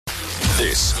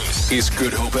This is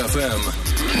Good Hope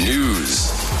FM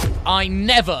News. I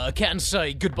never can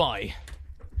say goodbye.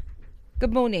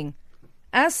 Good morning.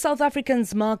 As South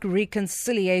Africans mark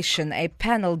reconciliation, a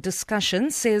panel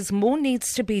discussion says more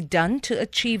needs to be done to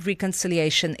achieve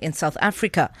reconciliation in South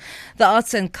Africa. The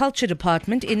Arts and Culture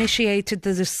Department initiated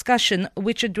the discussion,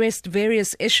 which addressed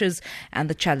various issues and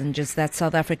the challenges that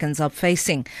South Africans are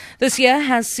facing. This year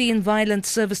has seen violent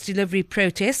service delivery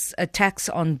protests, attacks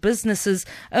on businesses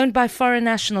owned by foreign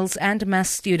nationals and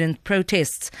mass student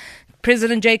protests.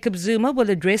 President Jacob Zuma will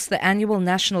address the annual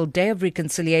National Day of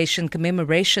Reconciliation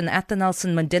commemoration at the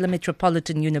Nelson Mandela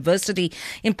Metropolitan University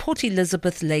in Port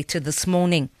Elizabeth later this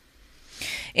morning.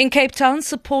 In Cape Town,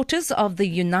 supporters of the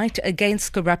Unite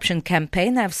Against Corruption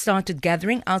campaign have started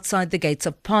gathering outside the gates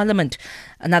of Parliament.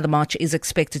 Another march is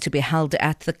expected to be held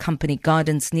at the Company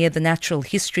Gardens near the Natural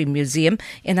History Museum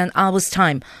in an hour's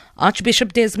time.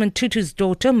 Archbishop Desmond Tutu's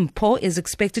daughter, Mpho, is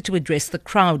expected to address the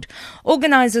crowd.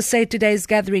 Organisers say today's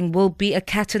gathering will be a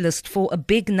catalyst for a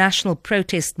big national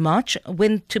protest march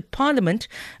when to Parliament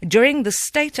during the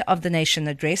State of the Nation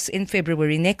address in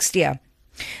February next year.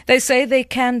 They say there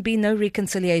can be no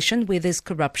reconciliation where there's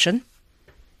corruption.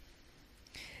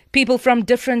 People from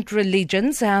different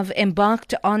religions have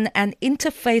embarked on an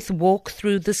interfaith walk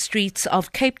through the streets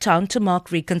of Cape Town to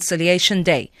mark Reconciliation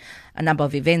Day. A number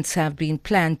of events have been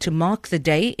planned to mark the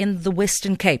day in the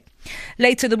Western Cape.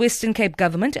 Later, the Western Cape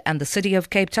government and the city of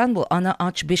Cape Town will honour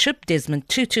Archbishop Desmond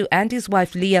Tutu and his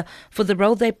wife Leah for the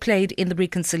role they played in the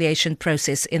reconciliation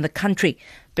process in the country.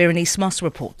 Berenice Moss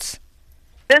reports.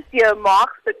 This year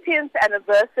marks the 10th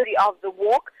anniversary of the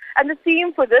walk, and the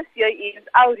theme for this year is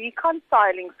Our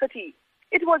Reconciling City.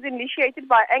 It was initiated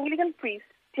by Anglican priest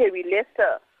Terry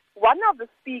Lester. One of the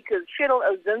speakers, Cheryl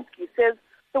Ozinski, says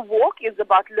the walk is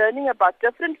about learning about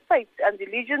different faiths and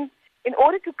religions in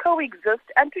order to coexist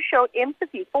and to show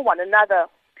empathy for one another.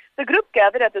 The group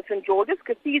gathered at the St. George's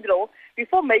Cathedral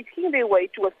before making their way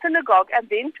to a synagogue and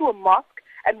then to a mosque,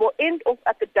 and will end off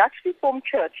at the Dutch Reformed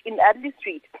Church in Adderley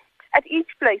Street. At each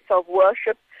place of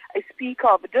worship, a speaker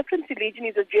of a different religion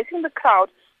is addressing the crowd,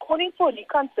 calling for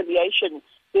reconciliation.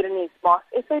 Berenice Moss,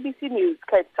 SABC News,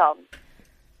 Cape Town.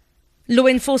 Law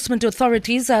enforcement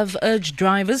authorities have urged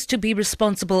drivers to be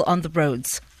responsible on the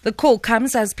roads. The call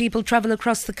comes as people travel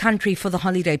across the country for the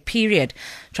holiday period.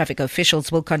 Traffic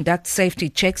officials will conduct safety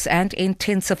checks and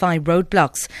intensify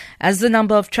roadblocks. As the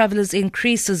number of travellers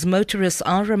increases, motorists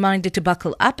are reminded to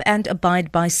buckle up and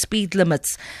abide by speed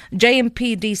limits.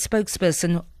 JMPD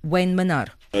spokesperson Wayne Manar.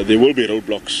 There will be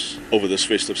roadblocks over this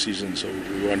festive season, so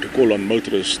we want to call on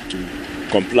motorists to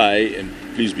comply and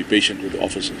please be patient with the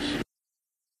officers.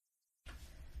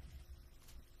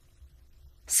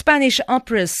 Spanish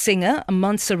opera singer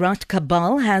Montserrat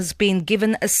Cabal has been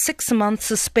given a 6-month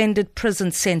suspended prison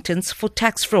sentence for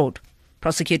tax fraud.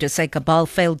 Prosecutors say Cabal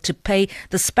failed to pay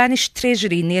the Spanish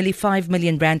Treasury nearly 5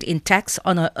 million rand in tax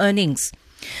on her earnings.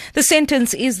 The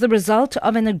sentence is the result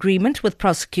of an agreement with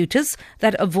prosecutors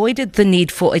that avoided the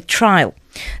need for a trial.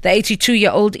 The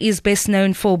 82-year-old is best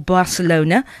known for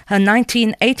Barcelona, her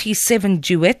 1987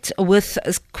 duet with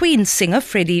Queen singer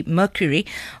Freddie Mercury,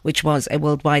 which was a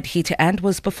worldwide hit and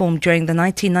was performed during the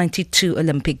 1992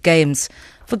 Olympic Games.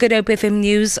 For Good Hope FM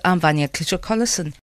News, I'm Vanya Klitschko-Collison.